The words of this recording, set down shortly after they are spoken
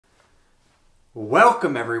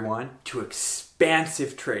Welcome everyone to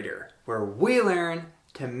Expansive Trader, where we learn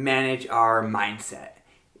to manage our mindset.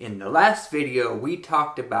 In the last video, we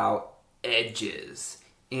talked about edges.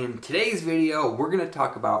 In today's video, we're going to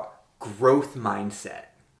talk about growth mindset.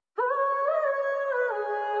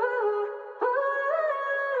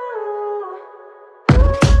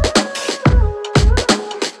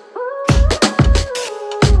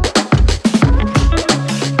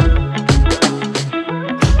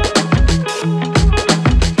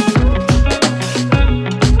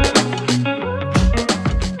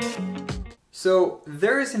 So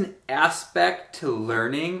there's an aspect to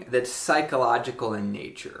learning that's psychological in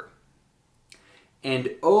nature.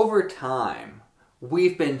 And over time,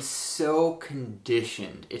 we've been so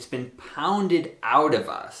conditioned, it's been pounded out of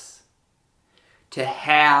us to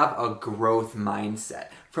have a growth mindset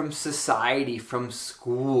from society, from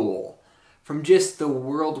school, from just the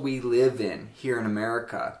world we live in here in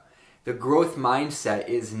America. The growth mindset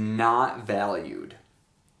is not valued.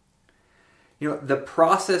 You know, the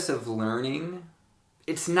process of learning,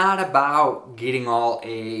 it's not about getting all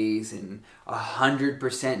A's and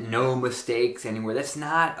 100% no mistakes anywhere. That's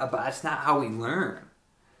not how we learn.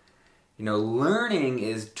 You know, learning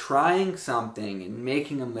is trying something and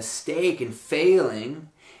making a mistake and failing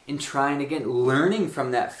and trying again, learning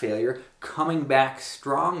from that failure, coming back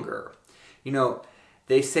stronger. You know,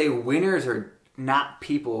 they say winners are not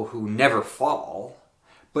people who never fall,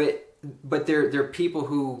 but they're people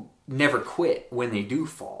who never quit when they do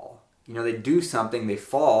fall. You know, they do something, they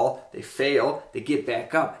fall, they fail, they get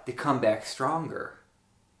back up, they come back stronger.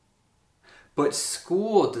 But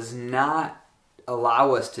school does not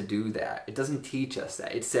allow us to do that. It doesn't teach us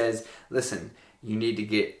that. It says, listen, you need to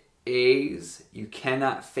get A's, you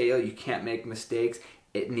cannot fail, you can't make mistakes,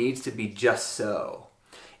 it needs to be just so.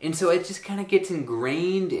 And so it just kind of gets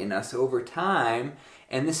ingrained in us over time,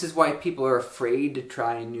 and this is why people are afraid to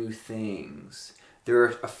try new things. They're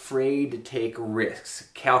afraid to take risks,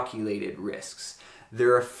 calculated risks.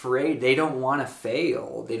 They're afraid, they don't want to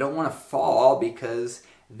fail. They don't want to fall because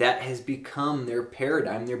that has become their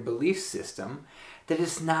paradigm, their belief system, that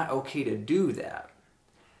it's not okay to do that.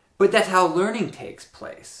 But that's how learning takes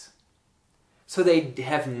place. So they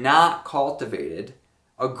have not cultivated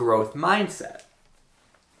a growth mindset.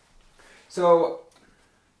 So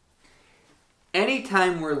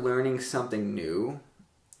anytime we're learning something new,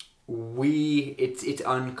 it's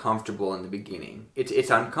uncomfortable in the beginning. It's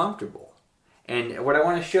uncomfortable. And what I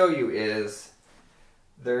want to show you is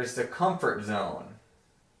there's the comfort zone.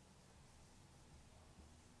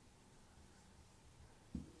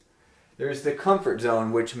 There's the comfort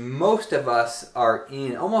zone, which most of us are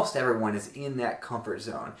in. Almost everyone is in that comfort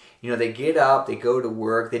zone. You know, they get up, they go to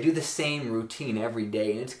work, they do the same routine every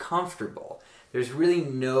day, and it's comfortable. There's really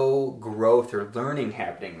no growth or learning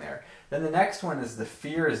happening there. Then the next one is the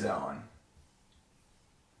fear zone.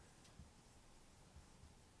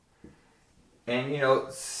 And you know,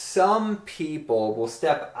 some people will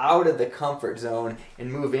step out of the comfort zone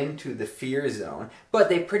and move into the fear zone, but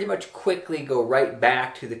they pretty much quickly go right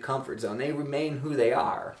back to the comfort zone. They remain who they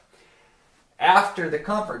are. After the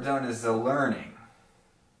comfort zone is the learning.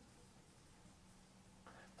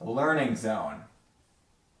 The learning zone.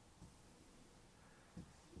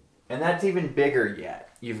 And that's even bigger yet.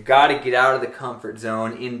 You've got to get out of the comfort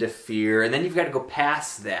zone into fear, and then you've got to go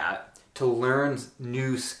past that to learn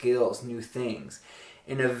new skills, new things.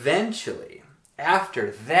 And eventually,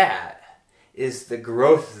 after that, is the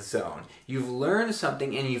growth zone. You've learned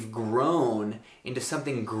something and you've grown into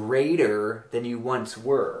something greater than you once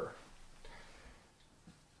were.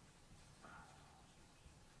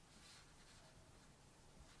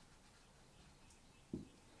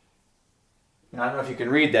 Now, I don't know if you can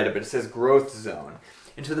read that, but it says growth zone.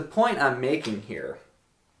 And so the point I'm making here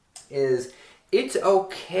is it's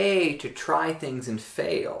okay to try things and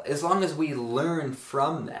fail as long as we learn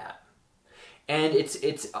from that. And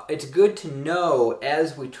it's good to know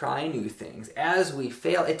as we try new things, as we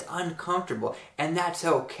fail, it's uncomfortable, and that's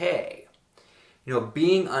okay. You know,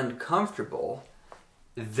 being uncomfortable,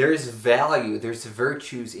 there's value, there's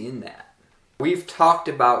virtues in that. We've talked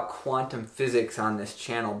about quantum physics on this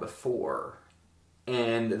channel before.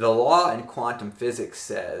 And the law in quantum physics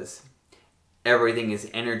says everything is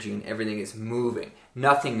energy and everything is moving.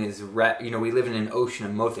 Nothing is, you know, we live in an ocean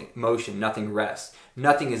of motion, nothing rests.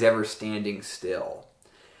 Nothing is ever standing still.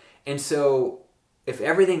 And so if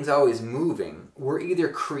everything's always moving, we're either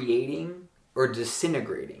creating or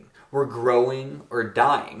disintegrating. We're growing or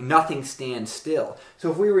dying. Nothing stands still.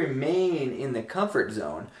 So if we remain in the comfort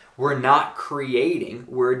zone, we're not creating,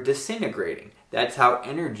 we're disintegrating. That's how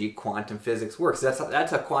energy quantum physics works. That's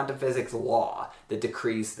a quantum physics law that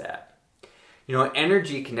decrees that. You know,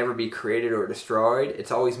 energy can never be created or destroyed. It's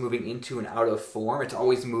always moving into and out of form. It's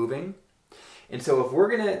always moving. And so if we're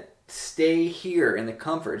going to stay here in the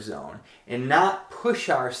comfort zone and not push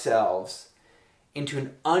ourselves into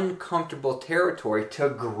an uncomfortable territory to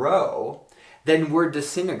grow, then we're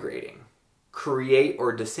disintegrating. Create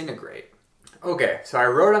or disintegrate. Okay, so I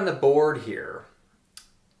wrote on the board here,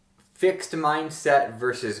 fixed mindset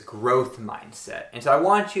versus growth mindset. And so I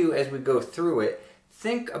want you, as we go through it,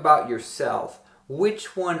 think about yourself.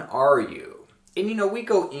 Which one are you? And you know, we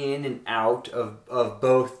go in and out of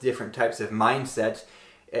both different types of mindsets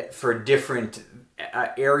for different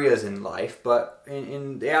areas in life, but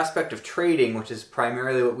in the aspect of trading, which is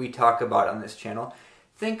primarily what we talk about on this channel,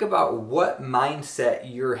 think about what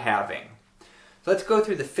mindset you're having. So let's go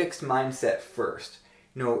through the fixed mindset first.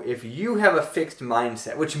 You know, if you have a fixed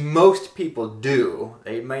mindset, which most people do,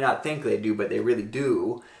 they might not think they do, but they really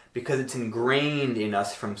do, because it's ingrained in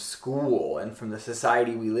us from school and from the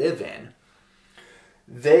society we live in,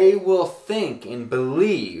 they will think and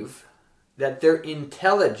believe that their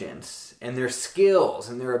intelligence and their skills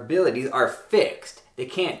and their abilities are fixed. They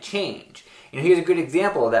can't change. And here's a good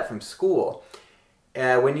example of that from school.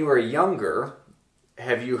 When you were younger,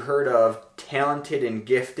 have you heard of talented and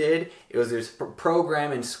gifted? There's a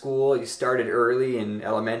program in school. You started early in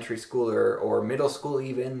elementary school or middle school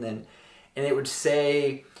even, and it would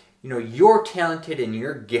say, you know, you're talented and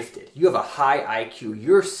you're gifted. You have a high IQ.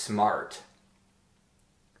 You're smart.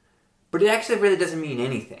 But it actually really doesn't mean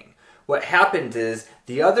anything. What happens is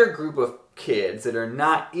the other group of kids that are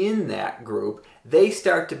not in that group, they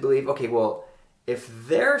start to believe, okay, well, if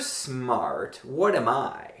they're smart, what am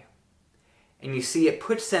I? And you see, it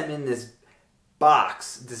puts them in this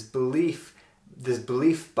box, this belief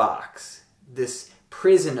box, this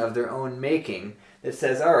prison of their own making that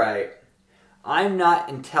says, all right, I'm not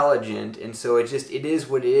intelligent, and so it is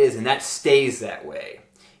what it is, and that stays that way.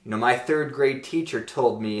 You know, my third grade teacher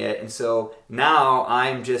told me it, and so now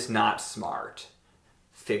I'm just not smart.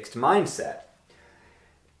 Fixed mindset.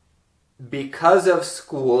 Because of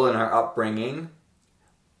school and our upbringing,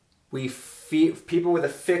 people with a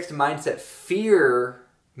fixed mindset fear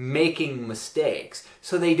making mistakes,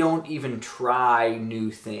 so they don't even try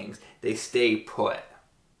new things. They stay put.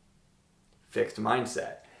 Fixed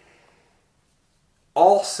mindset.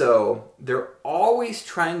 Also, they're always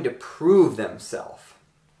trying to prove themselves.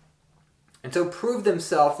 And so prove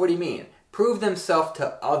themselves, what do you mean? Prove themselves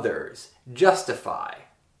to others. Justify.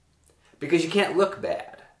 Because you can't look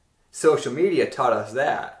bad. Social media taught us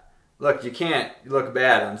that. Look, you can't look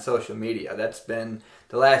bad on social media.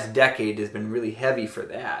 The last decade has been really heavy for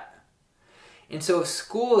that. And so if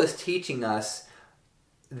school is teaching us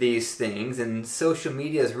these things and social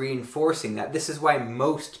media is reinforcing that, this is why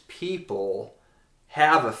most people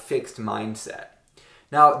have a fixed mindset.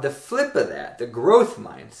 Now, the flip of that, the growth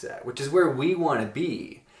mindset, which is where we want to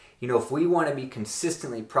be, you know, if we want to be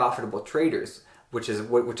consistently profitable traders, which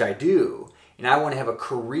I do, and I want to have a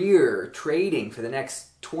career trading for the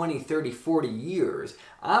next 20, 30, 40 years,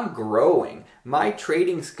 I'm growing. My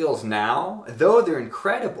trading skills now, though they're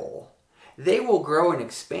incredible, they will grow and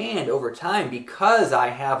expand over time because I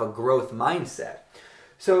have a growth mindset.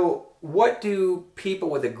 So what do people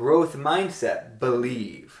with a growth mindset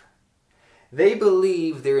believe? They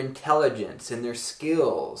believe their intelligence and their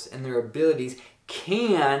skills and their abilities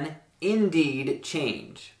can indeed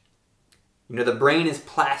change. You know, the brain is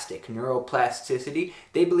plastic, neuroplasticity.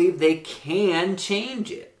 They believe they can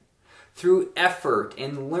change it. Through effort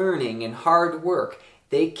and learning and hard work,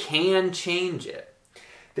 they can change it.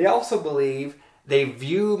 They also believe they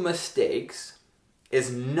view mistakes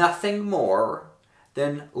as nothing more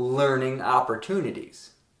than learning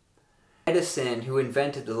opportunities. Edison, who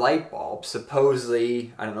invented the light bulb,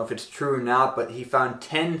 supposedly, I don't know if it's true or not, but he found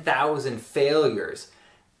 10,000 failures.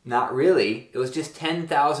 Not really. It was just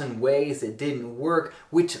 10,000 ways that didn't work,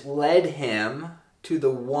 which led him to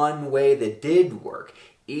the one way that did work.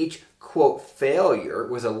 Each, quote, failure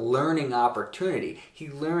was a learning opportunity. He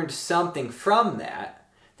learned something from that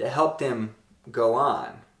helped him go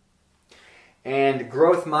on. And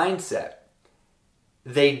growth mindset.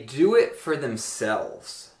 They do it for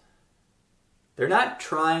themselves. They're not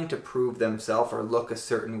trying to prove themselves or look a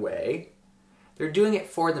certain way. They're doing it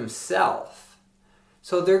for themselves.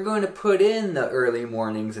 So they're going to put in the early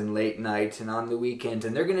mornings and late nights and on the weekends,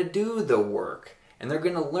 and they're going to do the work, and they're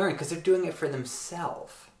going to learn because they're doing it for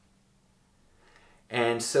themselves.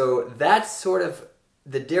 And so that's sort of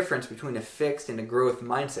the difference between a fixed and a growth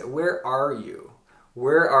mindset. Where are you?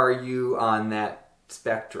 Where are you on that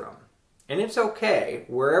spectrum? And it's okay,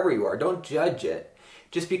 wherever you are. Don't judge it.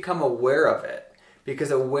 Just become aware of it. Because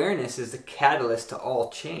awareness is the catalyst to all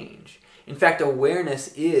change. In fact,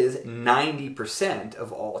 awareness is 90%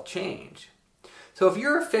 of all change. So if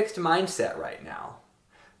you're a fixed mindset right now,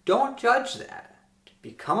 don't judge that.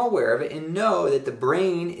 Become aware of it and know that the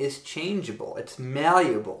brain is changeable. It's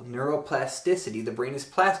malleable. Neuroplasticity, the brain is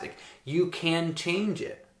plastic. You can change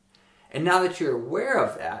it. And now that you're aware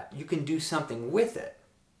of that, you can do something with it.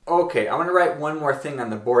 Okay, I want to write one more thing on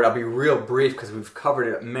the board. I'll be real brief because we've covered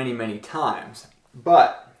it many, many times.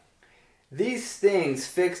 But these things,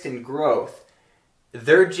 fixed and growth,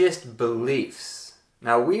 they're just beliefs.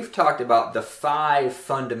 Now, we've talked about the 5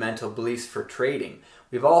 fundamental beliefs for trading.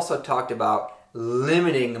 We've also talked about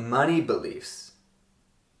limiting money beliefs.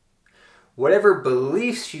 Whatever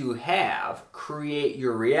beliefs you have create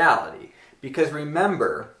your reality. Because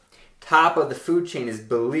remember, top of the food chain is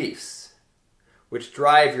beliefs, which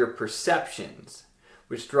drive your perceptions,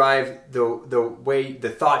 which drive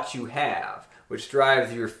the thoughts you have, which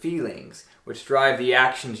drives your feelings, which drive the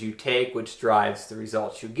actions you take, which drives the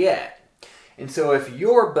results you get. And so if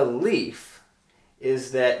your belief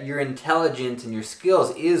is that your intelligence and your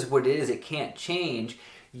skills is what it is, it can't change,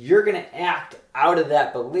 you're going to act out of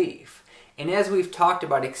that belief. And as we've talked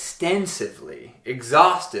about extensively,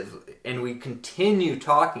 exhaustively, and we continue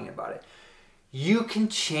talking about it, you can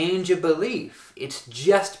change a belief. It's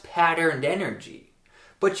just patterned energy.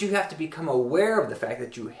 But you have to become aware of the fact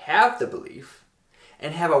that you have the belief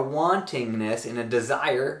and have a wantingness and a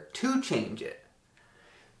desire to change it.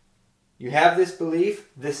 You have this belief,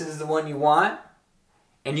 this is the one you want,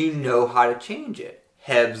 and you know how to change it.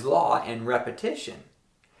 Hebb's Law and repetition.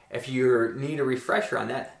 If you need a refresher on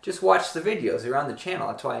that, just watch the videos. They're on the channel.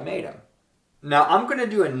 That's why I made them. Now, I'm going to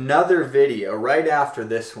do another video right after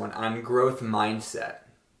this one on growth mindset.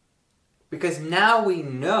 Because now we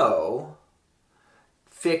know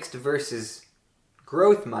fixed versus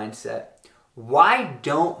growth mindset. Why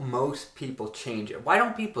don't most people change it? Why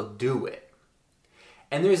don't people do it?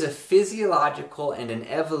 And there's a physiological and an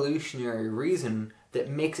evolutionary reason that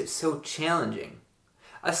makes it so challenging.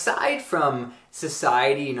 Aside from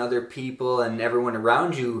society and other people and everyone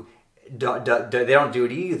around you, they don't do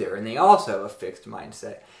it either, and they also have a fixed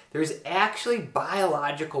mindset. There's actually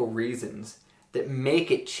biological reasons that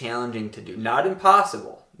make it challenging to do. Not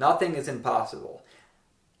impossible. Nothing is impossible.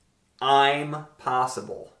 I'm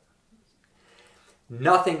possible.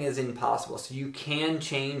 Nothing is impossible, so you can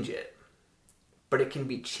change it. But it can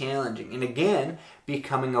be challenging. And again,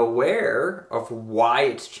 becoming aware of why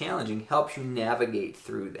it's challenging helps you navigate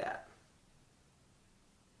through that.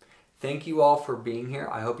 Thank you all for being here.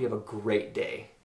 I hope you have a great day.